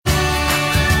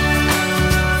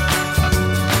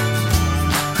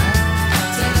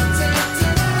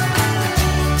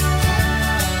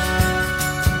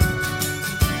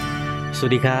ส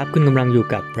วัสดีครับคุณกำลังอยู่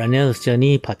กับ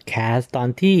Runnersjourney Podcast ตอน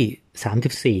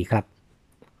ที่34ครับ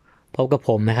พบกับผ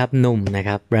มนะครับหนุ่มนะค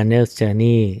รับ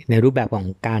Runnersjourney ในรูปแบบของ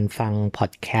การฟัง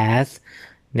podcast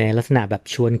ในลักษณะแบบ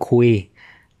ชวนคุย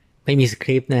ไม่มีสค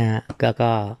ริปต์นะฮะแล้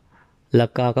ว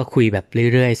ก็คุยแบบ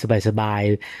เรื่อยๆสบาย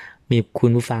ๆมีคุ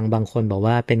ณผู้ฟังบางคนบอก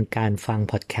ว่าเป็นการฟัง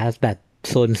podcast แบบ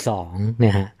โซน2น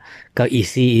ะฮะก็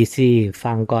easy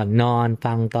ฟังก่อนนอน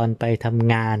ฟังตอนไปท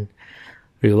ำงาน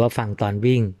หรือว่าฟังตอน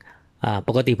วิ่งป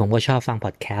กติผมก็ชอบฟังพ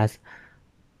อดแคสต์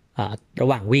ระ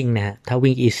หว่างวิ่งนะฮะถ้า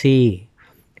วิ่ง easy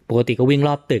ปกติก็วิ่งร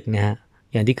อบตึกนะฮะ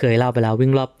อย่างที่เคยเล่าไปแล้ววิ่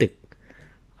งรอบตึก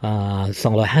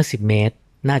250เมตร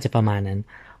น่าจะประมาณนั้น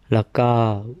แล้วก็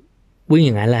วิ่งอ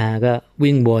ย่างนั้นแหละฮะก็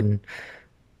วิ่งบน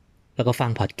แล้วก็ฟัง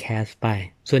พอดแคสต์ไป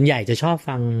ส่วนใหญ่จะชอบ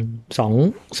ฟังสอง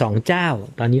สองเจ้า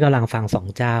ตอนนี้กำลังฟัง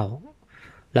2เจ้า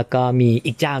แล้วก็มี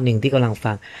อีกเจ้าหนึ่งที่กำลัง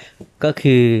ฟังก็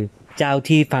คือเจ้า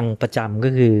ที่ฟังประจำก็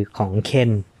คือของเค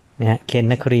นนะฮะเคน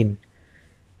นักครินทร์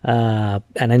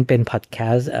อันนั้นเป็นพอดแค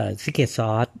สต์Secret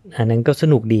Sauce อันนั้นก็ส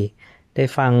นุกดีได้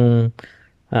ฟัง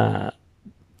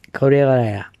เขาเรียกอะไร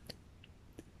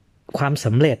ความส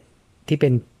ำเร็จที่เป็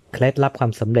นเคล็ดลับควา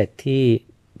มสำเร็จที่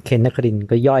เคนนักครินทร์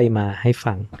ก็ย่อยมาให้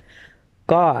ฟัง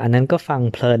ก็อันนั้นก็ฟัง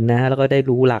เพลินนะแล้วก็ได้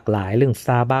รู้หลากหลายเรื่อง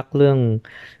Starbucks เรื่อง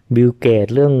บิลเกต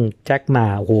เรื่องแจ็คหม่า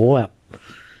โหแบบ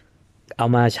เอา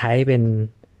มาใช้เป็น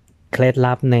เคล็ด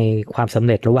ลับในความสำเ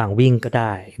ร็จระหว่างวิ่งก็ไ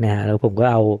ด้นะฮะแล้วผมก็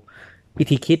เอาวิ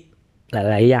ธีคิดห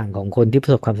ลายๆอย่างของคนที่ปร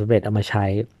ะสบความสำเร็จเอามาใช้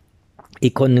อี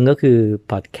กคนหนึ่งก็คือ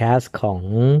พอดแคสต์ของ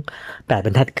8 บร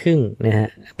รทัดครึ่งนะฮะ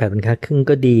8 บรรทัดครึ่ง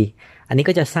ก็ดีอันนี้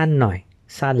ก็จะสั้นหน่อย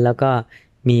สั้นแล้วก็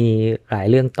มีหลาย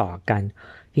เรื่องต่อกัน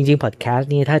จริงๆพอดแคสต์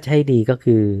นี่ถ้าใช้ดีก็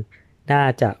คือน่า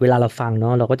จะเวลาเราฟังเนา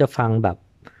ะเราก็จะฟังแบบ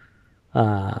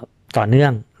ต่อเนื่อ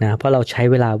งนะเพราะเราใช้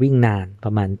เวลาวิ่งนานป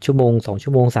ระมาณชั่วโมง2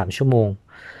 ชั่วโมง3 ชั่วโมง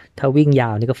ถ้าวิ่งยา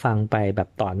วนี่ก็ฟังไปแบบ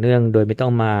ต่อเนื่องโดยไม่ต้อ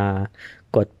งมา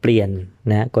กดเปลี่ยน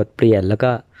นะกดเปลี่ยนแล้ว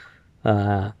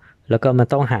ก็มัน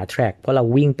ต้องหาแทร็กเพราะเรา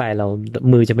วิ่งไปเรา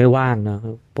มือจะไม่ว่างเนาะ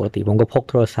ปกติผมก็พก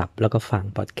โทรศัพท์แล้วก็ฟัง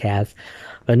พอดแคสต์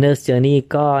Runner's Journey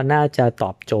ก็น่าจะต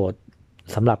อบโจทย์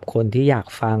สำหรับคนที่อยาก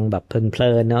ฟังแบบเพ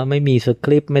ลินๆเนาะไม่มีสค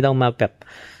ริปต์ไม่ต้องมาแบบ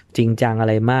จริงจังอะ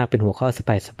ไรมากเป็นหัวข้อ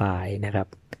สบายๆนะครับ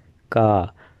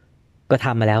ก็ท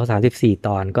ำมาแล้ว34 ต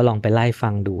อนก็ลองไปไล่ฟั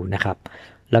งดูนะครับ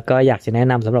แล้วก็อยากจะแนะ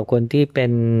นำสำหรับคนที่เป็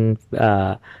น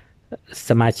ส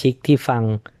มาชิกที่ฟัง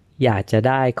อยากจะไ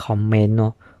ด้คอมเมนต์เนา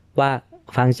ะว่า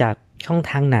ฟังจากช่อง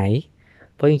ทางไหน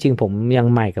เพราะจริงๆผมยัง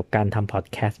ใหม่กับการทำพอด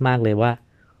แคสต์มากเลยว่า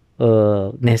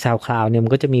ใน SoundCloud เนี่ยมั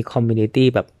นก็จะมีคอมมูนิตี้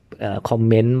แบบคอม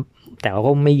เมนต์แต่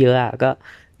ก็ไม่เยอะอะก็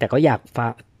แต่ก็อยากฟั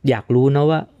งอยากรู้นะ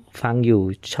ว่าฟังอยู่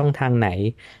ช่องทางไหน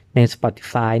ใน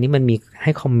Spotify นี่มันมีใ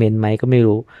ห้คอมเมนต์ไหมก็ไม่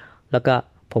รู้แล้วก็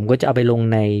ผมก็จะเอาไปลง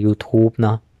ใน YouTube เน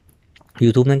าะ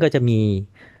YouTube นั้นก็จะมี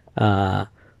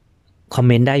คอมเ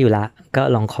มนต์ได้อยู่ละก็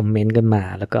ลองคอมเมนต์กันมา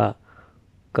แล้วก็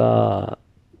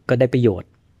ก็ได้ประโยชน์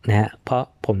นะฮะเพราะ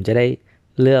ผมจะได้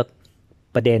เลือก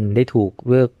ประเด็นได้ถูก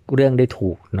เลือกเรื่องได้ถู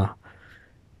กเนาะ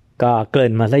ก็เก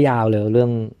ริ่นมาซะยาวเลยเรื่อ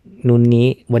งนู้นนี้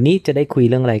วันนี้จะได้คุย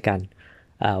เรื่องอะไรกัน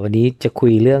วันนี้จะคุ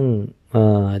ยเรื่อง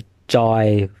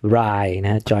Joyride น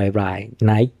ะ Joyride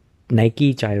Nike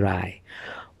Joyride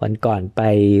วันก่อนไป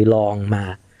ลองมา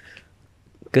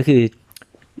ก็คือ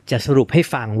จะสรุปให้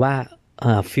ฟังว่า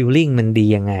feeling มันดี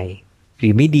ยังไงหรื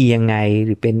อไม่ดียังไงห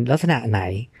รือเป็นลักษณะไหน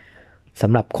ส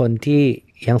ำหรับคนที่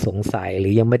ยังสงสัยหรื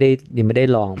อยังไม่ได้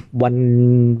ลองวัน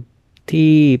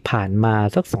ที่ผ่านมา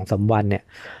สัก 2-3 วันเนี่ย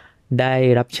ได้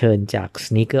รับเชิญจาก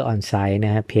Sneaker On Site น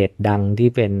ะฮะเพจดังที่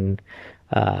เป็น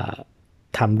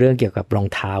ทำเรื่องเกี่ยวกับรอง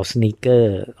เท้าสนีกเกอ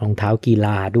ร์รองเท้ากีฬ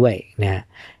าด้วยนะ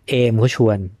เอมเขาช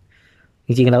วน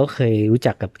จริงๆเราก็เคยรู้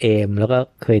จักกับเอมแล้วก็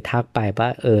เคยทักไปว่า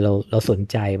เราสน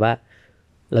ใจว่า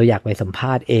เราอยากไปสัมภ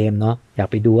าษณ์เอมเนาะอยาก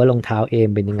ไปดูว่ารองเท้าเอม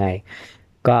เป็นยังไง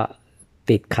ก็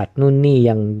ติดขัดนู่นนี่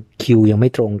ยังคิวยังไม่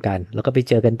ตรงกันแล้วก็ไป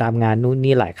เจอกันตามงานนู่น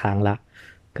นี่หลายครั้งละ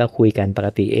ก็คุยกันปก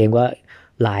ติเอมก็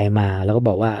ไลน์มาแล้วก็บ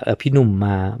อกว่าพี่หนุ่ม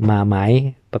มาไหม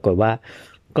ปรากฏว่า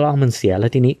กล้องมันเสียแล้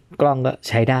วทีนี้กล้องก็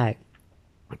ใช้ได้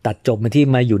ตัดจบมาที่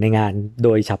มาอยู่ในงานโด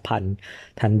ยฉับพลัน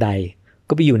ทันใด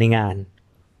ก็ไปอยู่ในงาน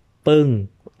ปึ้ง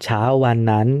เช้าวัน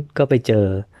นั้นก็ไปเจอ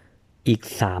อีก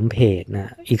3เพจน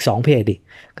ะอีก2เพจดิ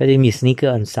ก็จะมี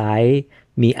Sneaker On Site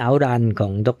มี Outrun ขอ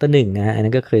งดร.1นะอัน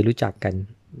นั้นก็เคยรู้จักกัน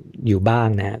อยู่บ้าง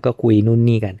นะก็คุยนู่น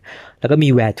นี่กันแล้วก็มี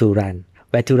Where to Run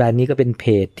นี่ก็เป็นเพ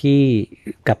จที่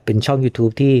กับเป็นช่อง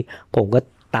YouTube ที่ผมก็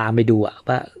ตามไปดู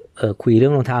ว่าคุยเรื่อ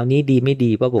งรองเท้านี้ดีไม่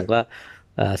ดีเพราะผมก็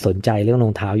สนใจเรื่องร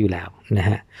องเท้าอยู่แล้วนะ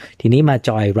ฮะทีนี้มา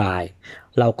Joyride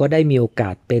เราก็ได้มีโอกา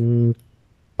สเป็น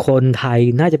คนไทย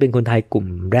น่าจะเป็นคนไทยกลุ่ม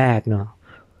แรกเนาะ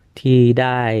ที่ไ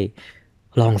ด้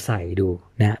ลองใส่ดู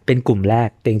นะเป็นกลุ่มแรก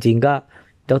แต่จริงๆก็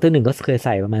ดรหนึ่งก็เคยใ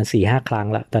ส่ประมาณ4-5 ครั้ง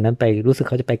ละตอนนั้นไปรู้สึกเ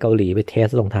ขาจะไปเกาหลีไปเทส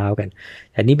รองเท้ากัน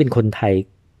แต่นี่เป็นคนไทย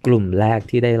กลุ่มแรก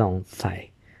ที่ได้ลองใส่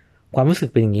ความรู้สึก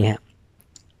เป็นอย่างนี้ฮะ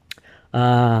อ่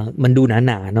มันดู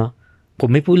หนาๆเนาะผม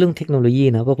ไม่พูดเรื่องเทคโนโลยี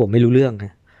นะเพราะผมไม่รู้เรื่องน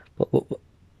ะ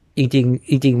จริงๆ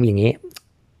จริงๆอย่างนี้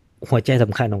หัวใจส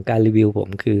ำคัญของการรีวิวผม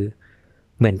คือ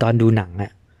เหมือนตอนดูหนังอ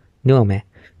ะนึกออกไหม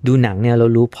ดูหนังเนี่ยเรา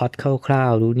รู้พล็อตคร่า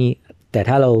วๆรู้นี่แต่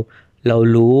ถ้าเรา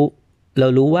รู้เรา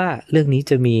รู้ว่าเรื่องนี้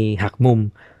จะมีหักมุม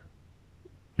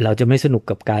เราจะไม่สนุก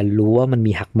กับการรู้ว่ามัน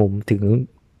มีหักมุม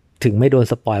ถึงไม่โดน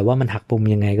สปอยว่ามันหักมุม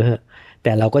ยังไงก็เถอะแ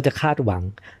ต่เราก็จะคาดหวัง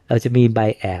เราจะมีไบ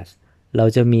แอสเรา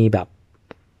จะมีแบบ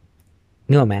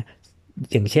นึกออกไหม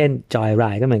อย่างเช่น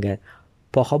Joyride ก็เหมือนกัน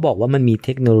พอเขาบอกว่ามันมีเท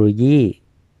คโนโลยี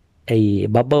ไอ้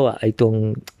บับเบิลอะไอ้ตรง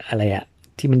อะไรอะ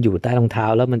ที่มันอยู่ใต้รองเท้า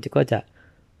แล้วมันจะก็จะ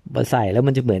มาใส่แล้ว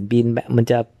มันจะเหมือนบินแบบมัน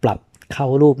จะปรับเข้า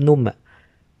รูปนุ่มอะ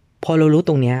พอเรารู้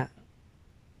ตรงเนี้ย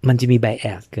มันจะมีไบแอ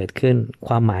สเกิดขึ้นค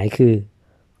วามหมายคือ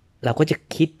เราก็จะ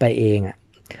คิดไปเองอะ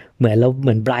เห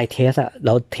มือน blind test อะเร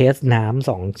าเทสน้ำ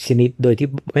2 ชนิดโดยที่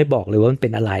ไม่บอกเลยว่ามันเป็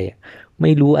นอะไรอะไ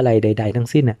ม่รู้อะไรใดๆทั้ง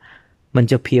สิ้นอะมัน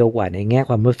จะเพียวกว่าในแง่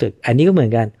ความรู้สึกอันนี้ก็เหมือ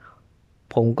นกัน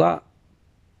ผมก็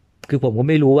คือผมก็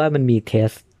ไม่รู้ว่ามันมีเทส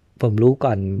ผมรู้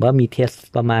ก่อนว่ามีเทส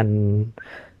ประมาณ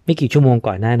ไม่กี่ชั่วโมง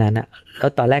ก่อนหน้านั้นอะแล้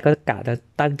วตอนแรกก็กะจะ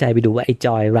ตั้งใจไปดูว่าไอ้จ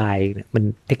อยไรเนี่ยมัน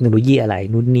เทคโนโลยีอะไร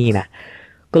นู่นนี่นะ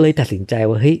ก็เลยตัดสินใจ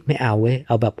ว่าเฮ้ยไม่เอาเว้ยเ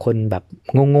อาแบบคนแบบ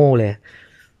โง่ๆเลย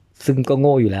ซึ่งก็โ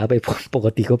ง่อยู่แล้วไปปก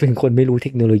ติก็เป็นคนไม่รู้เท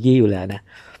คโนโลยีอยู่แล้วนะ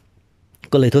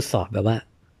ก็เลยทดสอบแบบว่า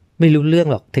ไม่รู้เรื่อง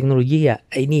หรอกเทคโนโลยีอ่ะ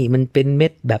ไอ้นี่มันเป็นเม็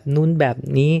ดแบบนู้นแบบ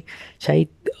นี้ใช้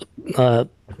เอ่อ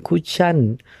คุชชั่น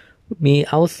มี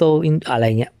เอาโซอินอะไร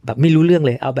เงี้ยแบบไม่รู้เรื่องเ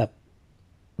ลยเอาแบบ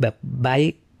ไบ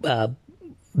เอ่อ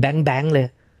แบงค์เลย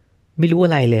ไม่รู้อ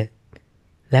ะไรเลย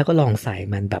แล้วก็ลองใส่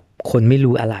มันแบบคนไม่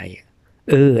รู้อะไร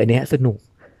อันเนี้ยสนุก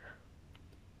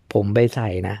ผมไปใส่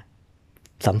นะ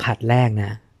สัมผัสแรกน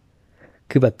ะ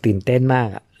คือแบบตื่นเต้นมาก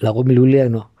อะเราก็ไม่รู้เรื่อง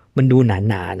เนาะมันดูห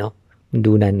นาๆเนาะมัน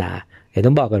ดูหนาๆเดี๋ยวต้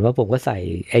องบอกก่อนว่าผมก็ใส่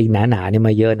ไอ้หนาๆเนี่ยม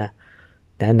าเยอะนะ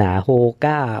หนาโฮ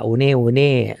ก้าโอเ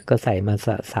น่ก็ใส่มา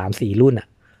3-4 รุ่นอะ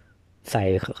ใส่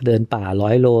เดินป่า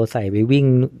100 โลใส่ไปวิ่ง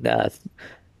เอ่อ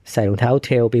ใส่รองเท้าเท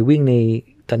รลไปวิ่งใน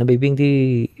ตอนนั้นไปวิ่งที่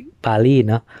ปารีส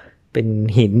เนาะเป็น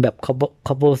หินแบบคอ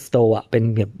บเบิลสโตนอะเป็น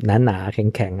แบบหนาๆแ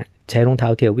ข็งๆอะใช้รองเท้า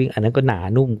เทรลวิ่งอันนั้นก็หนา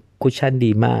นุ่มคุชชั่น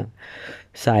ดีมาก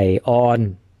ใส่ออน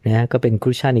นะก็เป็นคุ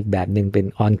ชชั่นอีกแบบหนึ่งเป็น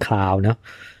ออนคลาวเนาะ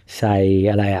ใส่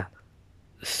อะไรอะ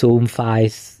ซูมไฟ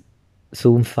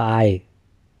ซูมไฟ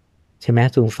ใช่ไหม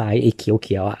ซูมไฟไอ้เ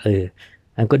ขียวอ่ะ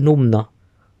อันก็นุ่มเนาะ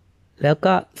แล้ว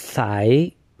ก็สาย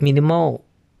มินิมอล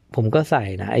ผมก็ใส่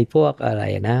นะไอ้พวกอะไร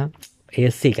นะเอ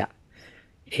ซิกอะ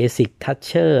เอซิกทัชเช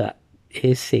อร์เอ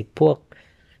ซิกพวก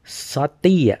ซอต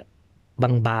ตี้อะ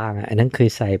บางๆอะอันนั้นเคย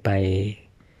ใส่ไป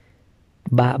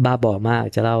บ้าบอมาก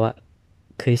จะเล่าว่า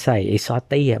เคยใส่ไอ้ซอต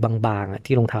ตี้อะบางๆอะ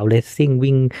ที่รองเท้าเลสซิ่ง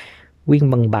วิ่ง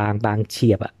บางเฉี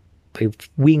ยบอะไป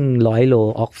วิ่ง100 โล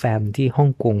ออกแฟมที่ฮ่อง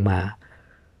กงมา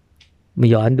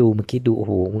ย้อนดูมาคิดดูโอ้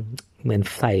โหเหมือน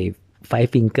ใส่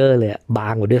5 ฟิงเกอร์เลยอะบา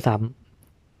งกว่าด้วยซ้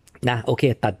ำนะโอเค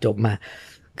ตัดจบมา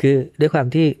คือด้วยความ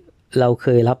ที่เราเค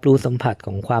ยรับรู้สัมผัสข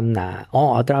องความหนา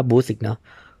อัลตร้าบูสต์อีกเนาะ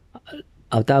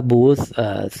อัลตร้าบูสต์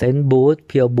เซนบูสต์เ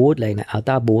พียวบูสต์อะไรนะอัลต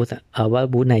ร้าบูสต์อะว่า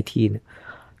บูสต์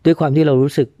19ด้วยความที่เรา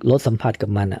รู้สึกลดสัมผัสกั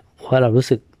บมันอะเพราะเรารู้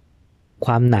สึกค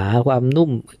วามหนาความนุ่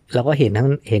มเราก็เห็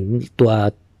นตัว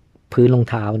พื้นรอง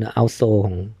เท้านะเอาโซข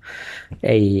องไ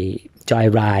อ้จอย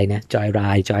ไรนะจอยไร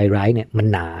เนี่ยมัน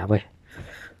หนาเว้ย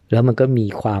แล้วมันก็มี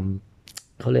ความ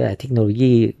เขาเรียกอะไรเทคโนโล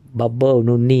ยีบับเบิล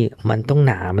นู่นนี่มันต้อง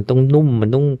หนามันต้องนุ่มมัน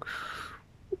ต้อง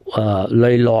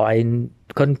ลอย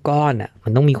ก้อนๆอ่ะมั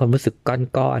นต้องมีความรู้สึก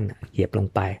ก้อนๆอะเหยียบลง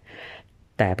ไป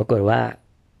แต่ปรากฏว่า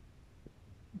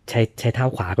ใช้เท้า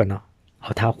ขวาก่อนเนาะเอ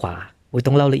าเท้าขวาอุ้ย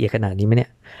ต้องเล่าละเอียดขนาดนี้ไหมเนี่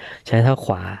ยใช้เท้าข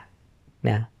วา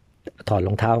นะถอดร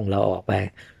องเท้าของเราออกไป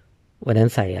วันนั้น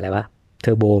ใส่อะไรวะเท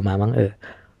อร์โบมามั้ง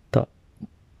ต่อ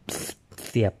เ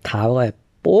สียบเท้าไป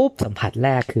ปุ๊บสัมผัสแร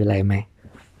กคืออะไรไหม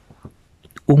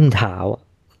อุ้งเท้าอะ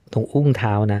ตรงอุ้งเ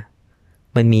ท้านะ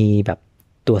มันมีแบบ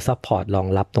ตัวซัพพอร์ตรอง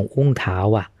รับตรงอุ้งเท้า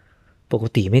อ่ะปก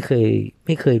ติไม่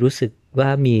เคยรู้สึกว่า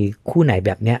มีคู่ไหนแ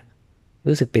บบเนี้ย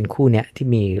รู้สึกเป็นคู่เนี้ยที่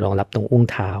มีรองรับตรงอุ้ง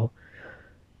เท้า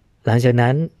หลังจาก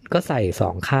นั้นก็ใส่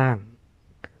2 ข้าง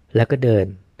แล้วก็เดิน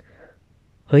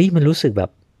เฮ้ยมันรู้สึกแบ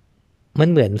บมัน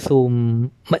เหมือนซูม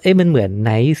มันเหมือนไ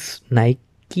น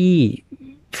กี้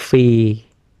ฟรี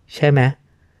ใช่ไหม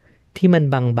ที่มัน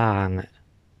บางๆอ่ะ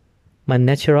มัน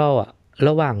natural อ่ะร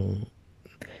ะหว่าง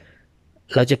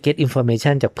เราจะ get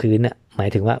information จากพื้นอ่ะหมาย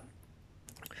ถึงว่า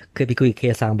เคยไปคุยกับเค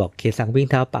ซังบอกเคซังวิ่ง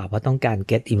เท้าเปล่าเพราะต้องการ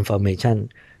get information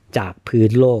จากพื้น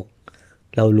โลก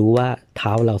เรารู้ว่าเท้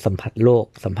าเราสัมผัสโลก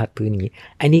สัมผัสพื้นอย่างนี้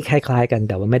ไอ้นี่คล้ายๆกัน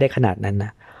แต่ว่าไม่ได้ขนาดนั้นน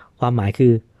ะความหมายคื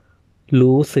อ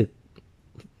รู้สึก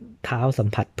เท้าสัม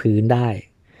ผัสพื้นได้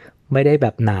ไม่ได้แบ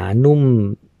บหนานุ่ม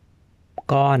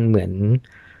ก้อนเหมือน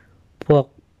พวก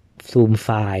ซูมไฟ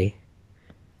ล์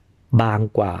บาง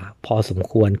กว่าพอสม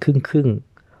ควรครึ่ง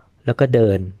แล้วก็เดิ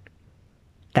น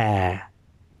แต่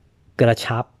กระ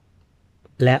ชับ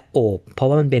และโอบเพราะ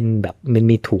ว่ามันเป็นแบบมัน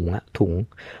มีถุงอะถุง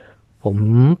ผม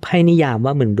ให้นิยาม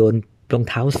ว่าเหมือนโดนรอง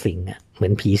เท้าสิงอะเหมือ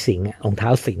นผีสิงอะรองเท้า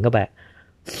สิงเข้าไป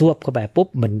ซวบเข้าไปปุ๊บ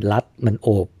มันรัดมันโอ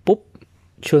บปุ๊บ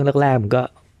ช่วงแรกๆมั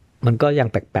นก็ยัง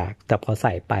แปลกๆแต่พอใ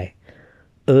ส่ไป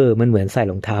มันเหมือนใส่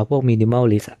รองเท้าพวกมินิมอล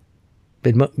ลิสต์เป็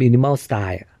นมินิมอลสไต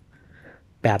ล์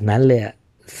แบบนั้นเลยอะ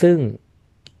ซึ่ง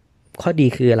ข้อดี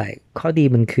คืออะไรข้อดี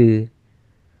มันคือ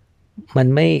มัน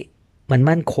ไม่มัน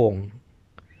มั่นคง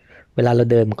เวลาเรา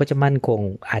เดินมันก็จะมั่นคง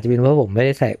อาจจะเป็นเพราะผมไม่ไ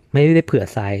ด้เผื่อ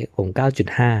ไซส์ผม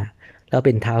9.5แล้วเ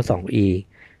ป็นเท้า 2E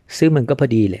ซึ่งมันก็พอ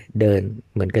ดีเลยเดิน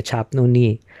เหมือนกระชับนู่นนี่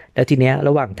แล้วทีเนี้ยร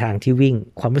ะหว่างทางที่วิ่ง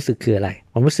ความรู้สึกคืออะไร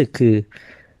ความรู้สึกคือ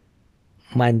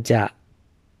มันจะ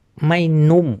ไม่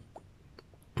นุ่ม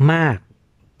มาก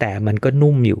แต่มันก็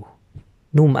นุ่มอยู่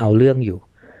นุ่มเอาเรื่องอยู่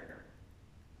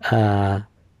อ่า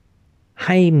ใ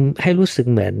ห้ให้รู้สึก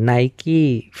เหมือนไนกี้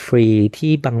ฟรี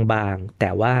ที่บางๆแ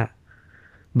ต่ว่า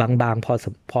บางๆ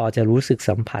พอจะรู้สึก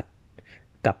สัมผัส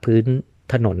กับพื้น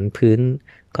ถนนพื้น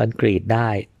คอนกรีตได้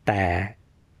แต่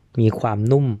มีความ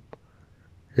นุ่ม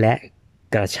และ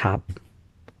กระชับ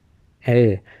เออ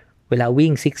เวลาวิ่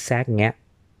งซิกแซกเงี้ย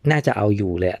น่าจะเอาอ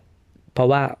ยู่เลยเพราะ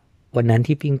ว่าวันนั้น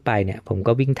ที่วิ่งไปเนี่ยผม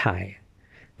ก็วิ่งถ่าย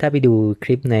ถ้าไปดูค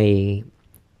ลิปใน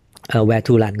Where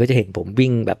to Run ก็จะเห็นผมวิ่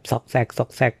งแบบซอกแ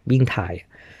ซกวิ่งถ่าย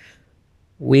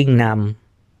วิ่งน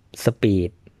ำสปี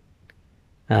ด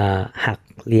หัก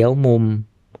เลี้ยวมุม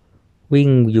วิ่ง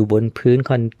อยู่บนพื้น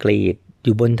คอนกรีตอ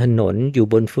ยู่บนถนนอยู่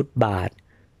บนฟุตบาท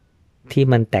ที่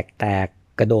มันแตก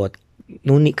กระโดด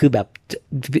นู่นนี่คือแบบ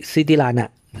ซิตี้รันอะ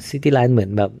ซิตี้รันเหมือน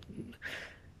แบบ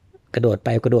กระโดดไป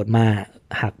กระโดดมา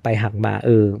หักไปหักมา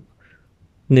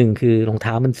หนึ่งคือรองเ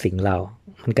ท้ามันสิงเรา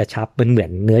มันกระชับมันเหมือ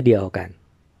นเนื้อเดียวกัน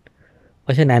เพ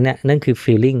ราะฉะนั้นเนี่ยนั่นคือ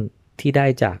feeling ที่ได้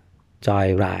จาก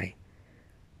Joyride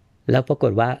แล้วปราก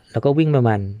ฏว่าเราก็วิ่งประม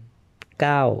าณ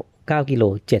9กิโล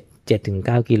7ถึง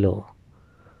9กิโล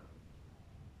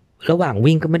ระหว่าง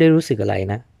วิ่งก็ไม่ได้รู้สึกอะไร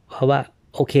นะเพราะว่า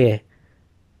โอเค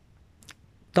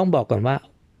ต้องบอกก่อนว่า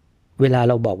เวลา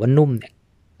เราบอกว่านุ่มเนี่ย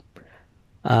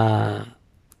อ่า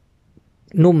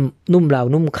นุ่มนุ่มเรา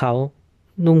นุ่มเขา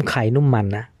นุ่มใครนุ่มมัน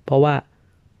นะเพราะว่า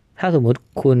ถ้าสมมุติ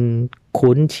คุณ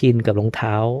คุ้นชินกับรองเ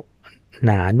ท้าห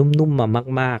นานุ่มๆมา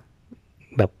มาก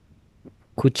ๆแบบ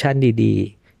คุชชั่นดี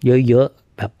ๆเยอะ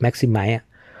ๆแบบแม็กซิมัยอ่ะ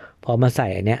พอมาใส่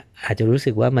อันเนี้ยอาจจะรู้สึ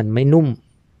กว่ามันไม่นุ่ม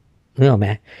นึกออกไหม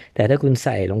แต่ถ้าคุณใ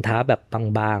ส่รองเท้าแบบ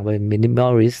บางๆเป็นมินิ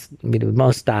มอ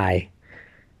ลสไตล์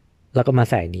แล้วก็มา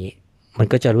ใส่นี้มัน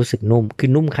ก็จะรู้สึกนุ่มคือ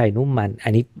นุ่มใครนุ่มมันอั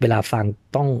นนี้เวลาฟัง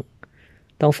ต้อ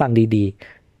งฟังดี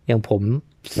ๆอย่างผม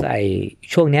ใส่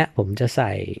ช่วงเนี้ยผมจะใ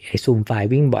ส่ไอ้ซูมไฟ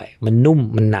วิ่งบ่อยมันนุ่ม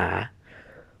มันหนา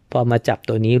พอมาจับ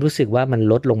ตัวนี้รู้สึกว่ามัน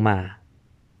ลดลงมา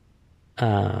อ่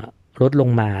าลดลง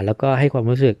มาแล้วก็ให้ความ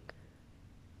รู้สึก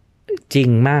จริง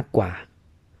มากกว่า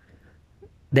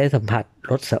ได้สัมผัส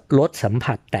ลดสัม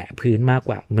ผัสแตะพื้นมากก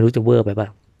ว่าไม่รู้จะเวอร์ไปป่ะ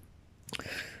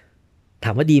ถ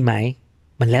ามว่าดีไหม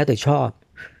มันแล้วแต่ชอบ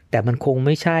แต่มันคงไ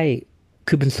ม่ใช่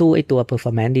คือมันสู้ไอ้ตัว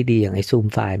performance ดีๆอย่างไอ้ซูม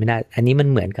ไฟไม่ได้อันนี้มัน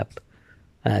เหมือนกับ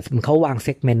เขาวางเซ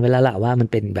กเมนต์ไว้แล้วล่ะว่ามัน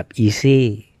เป็นแบบ easy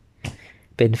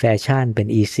เป็นแฟชั่นเป็น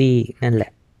easy นั่นแหล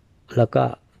ะแล้วก็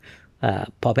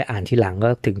พอไปอ่านทีหลังก็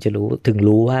ถึง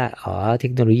รู้ว่าอ๋อเท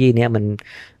คโนโลยีเนี้ย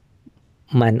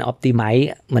มัน optimize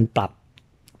มันป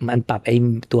รับไอ้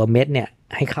ตัวเม็ดเนี่ย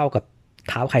ให้เข้ากับ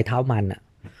เท้าใครเท้ามันอ่ะ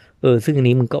ซึ่งอัน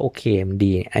นี้มันก็โอเคมัน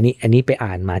ดีอันนี้ไป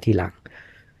อ่านมาทีหลัง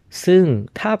ซึ่ง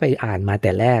ถ้าไปอ่านมาแ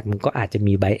ต่แรกมันก็อาจจะ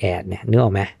มีไบแอดเนี่ยนึกอ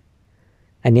อกไหม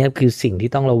อันนี้คือสิ่ง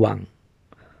ที่ต้องระวัง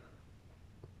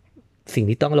สิ่ง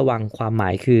ที่ต้องระวังความหมา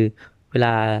ยคือเวล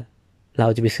าเรา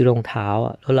จะไปซื้อรองเท้าอ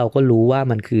ะแล้วเราก็รู้ว่า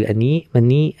มันคืออันนี้อัน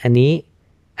นี้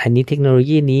เทคโนโล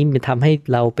ยีนี้มันทำให้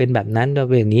เราเป็นแบบนั้นเรา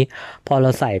เป็นแบบนี้พอเรา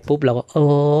ใส่ปุ๊บเราก็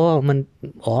มัน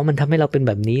มันทำให้เราเป็นแ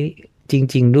บบนี้จ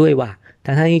ริงๆด้วยว่ะ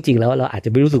ทั้งๆจริงๆแล้วเราอาจจะ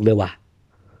ไม่รู้สึกเลยว่ะ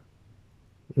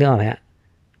นึกออกไหมฮะ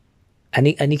อัน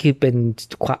นี้คือเป็น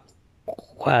ความ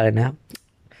อะไรนะ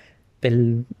เป็น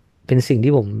เป็นสิ่ง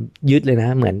ที่ผมยึดเลยนะ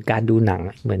เหมือนการดูหนัง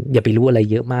เหมือนอย่าไปรู้อะไร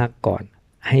เยอะมากก่อน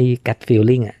ให้ gut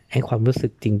feeling ให้ความรู้สึ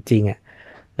กจริง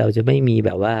ๆเราจะไม่มีแบ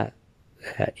บว่า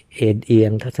เอ็นเอีย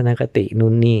งทัศนคติ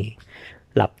นู่นนี่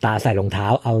หลับตาใส่รองเท้า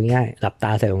เอาง่ายหลับต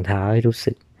าใส่รองเท้าให้รู้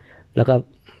สึกแล้วก็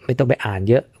ไม่ต้องไปอ่าน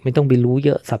เยอะไม่ต้องไปรู้เย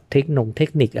อะศัพท์เทค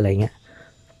นิคอะไรเงี้ย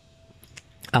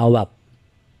เอาแบบ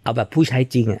เอาแบบผู้ใช้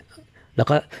จริงเรา แล้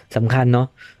วก็สำคัญเนาะ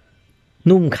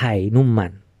นุ่มไข่นุ่มมั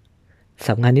นส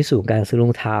ำคัญที่สุดการซื้อร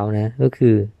องเท้านะก็คื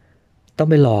อต้อง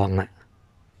ไปลองอ่ะ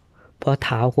เพราะเ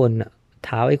ท้าคนอ่ะเ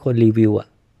ท้าไอ้คนรีวิวอ่ะ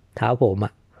เท้าผมอ่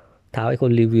ะเท้าไอ้ค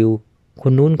นรีวิวค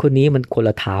นนู้นคนนี้มันคนล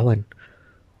ะเท้ากัน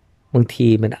บางที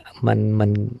มัน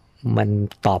มัน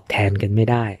ตอบแทนกันไม่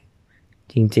ได้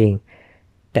จริง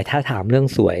ๆแต่ถ้าถามเรื่อง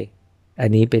สวยอัน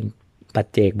นี้เป็นปัจ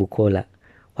เจกบุคคลละ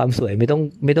ความสวยไม่ต้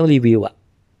องรีวิวอ่ะ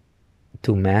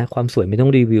ถูกไหมความสวยไม่ต้อ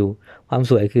งรีวิวความ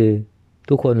สวยคือ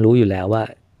ทุกคนรู้อยู่แล้วว่า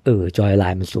จอยไล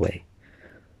น์มันสวย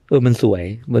มันสวย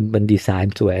มันดีไซ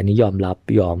น์สวยอันนี้ยอมรับ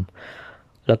ยอม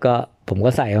แล้วก็ผมก็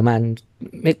ใส่ประมาณ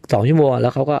ไม่2 ชั่วโมงแล้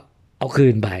วเขาก็เอาคื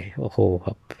นไปโอ้โหค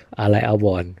รับอะไรเอาบ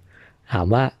อลถาม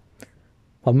ว่า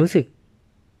ความรู้สึก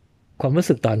ความรู้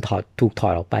สึกตอนถูกถอ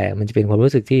ดออกไปมันจะเป็นความ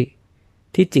รู้สึก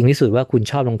ที่จริงที่สุดว่าคุณ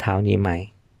ชอบรองเท้านี้ไหม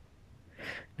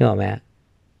นึกออกไหม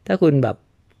ถ้าคุณแบบ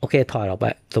โอเคถอดออกไป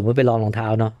สมมติไปลองรองเท้า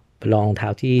เนาะไปลองรองเท้า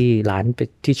ที่ร้านไป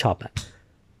ที่ช็อปอะ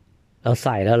เราใ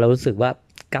ส่แล้วเรารู้สึกว่า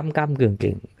ก้ำ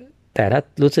กึ่งแต่ถ้า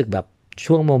รู้สึกแบบ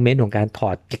ช่วงโมเมนต์ของการถ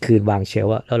อดคืนวางเชล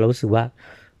ฟ์อะแล้วเรารู้สึกว่า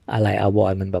อะไรอาว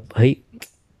รณ์มันแบบเฮ้ย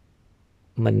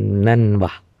มันนั่น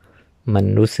ว่ะมัน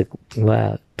รู้สึกว่า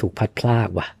ถูกพัดพลาก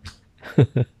ว่ะ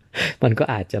มันก็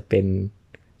อาจจะเป็น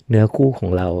เนื้อคู่ของ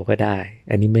เราก็ได้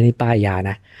อันนี้ไม่ได้ป้ายยา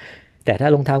นะแต่ถ้า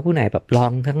รองเท้าคู่ไหนแบบลอ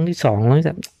งทั้งที่สองแล้ว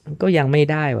ก็ยังไม่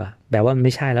ได้ว่ะแปลว่ามันไ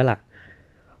ม่ใช่แล้วล่ะ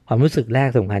ความรู้สึกแรก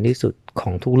สำคัญที่สุดขอ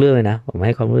งทุกเรื่องนะผมใ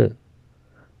ห้ความรู้สึก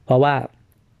เพราะว่า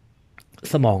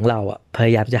สมองเราอ่ะพย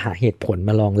ายามจะหาเหตุผลม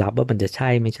ารองรับว่ามันจะใช่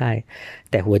ไม่ใช่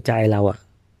แต่หัวใจเราอ่ะ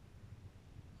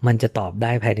มันจะตอบไ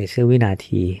ด้ภายในเสี้ยววินา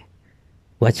ที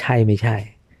ว่าใช่ไม่ใช่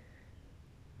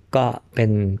ก็เป็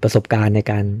นประสบการณ์ใน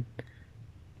การ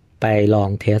ไปลอง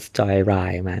เทสจอยไร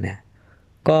ด์มาเนี่ย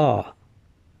ก็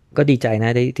ก็ดีใจน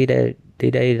ะที่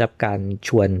ได้รับการช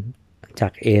วนจา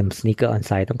กเอมสนิเกอร์ออนไ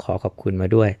ซต์ต้องขอบคุณมา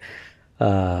ด้วยเ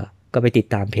อ่อก็ไปติด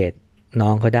ตามเพจน้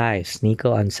องเขาได้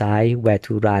Sneaker on Site Where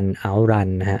to Run Out Run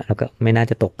นะฮะแล้วก็ไม่น่า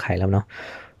จะตกไข่แล้วเนาะ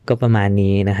ก็ประมาณ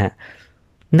นี้นะฮะ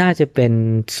น่าจะเป็น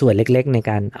ส่วนเล็กๆใน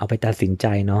การเอาไปตัดสินใจ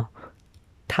เนาะ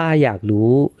ถ้าอยากรู้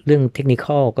เรื่องเทคนิค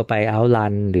อลก็ไป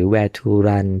Outrun หรือ Where to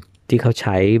Run ที่เขาใ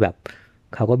ช้แบบ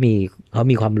เขาก็มีเขา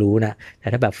มีความรู้นะแต่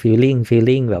ถ้าแบบ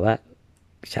feeling แบบว่า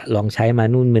ลองใช้มา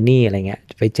นู่นมานี่อะไรเงี้ย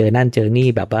ไปเจอนั่นเจอนี่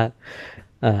แบบว่า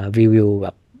รีวิวแบ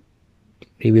บ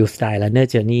รีวิวสไตล์ runner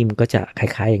journey มันก็จะค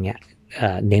ล้ายๆอย่างเงี้ย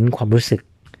เน้นความรู้สึก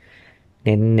เ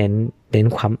น้น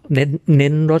ความเน้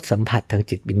นรสสัมผัสทาง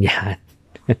จิตวิญญาณ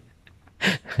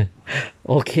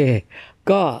โอเค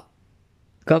ก็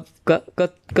ก็ก็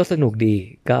ก็สนุกดี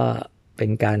ก็เป็น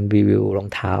การรีวิวรอง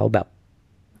เท้าแบบ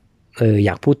อย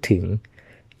ากพูดถึ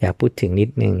งนิด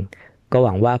นึงก็ห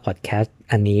วังว่าพอดแคสต์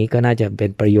อันนี้ก็น่าจะเป็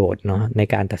นประโยชน์เนาะใน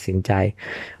การตัดสินใจ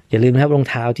อย่าลืมนะครับรอง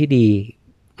เท้าที่ดี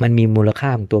มันมีมูลค่า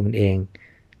ของตัวมันเอง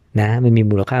นะมันมี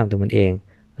มูลค่าของตัวมันเอง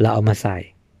เราเอามาใส่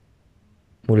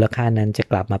มูลค่านั้นจะ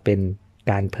กลับมาเป็น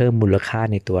การเพิ่มมูลค่า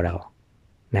ในตัวเรา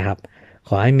นะครับข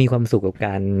อให้มีความสุขกับก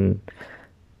าร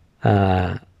เอ่อ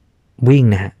วิ่ง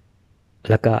นะฮะ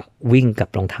แล้วก็วิ่งกับ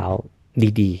รองเท้า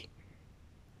ดี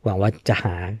ๆหวังว่าจะห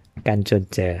ากันจน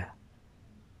เจอ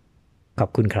ขอบ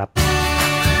คุณครับ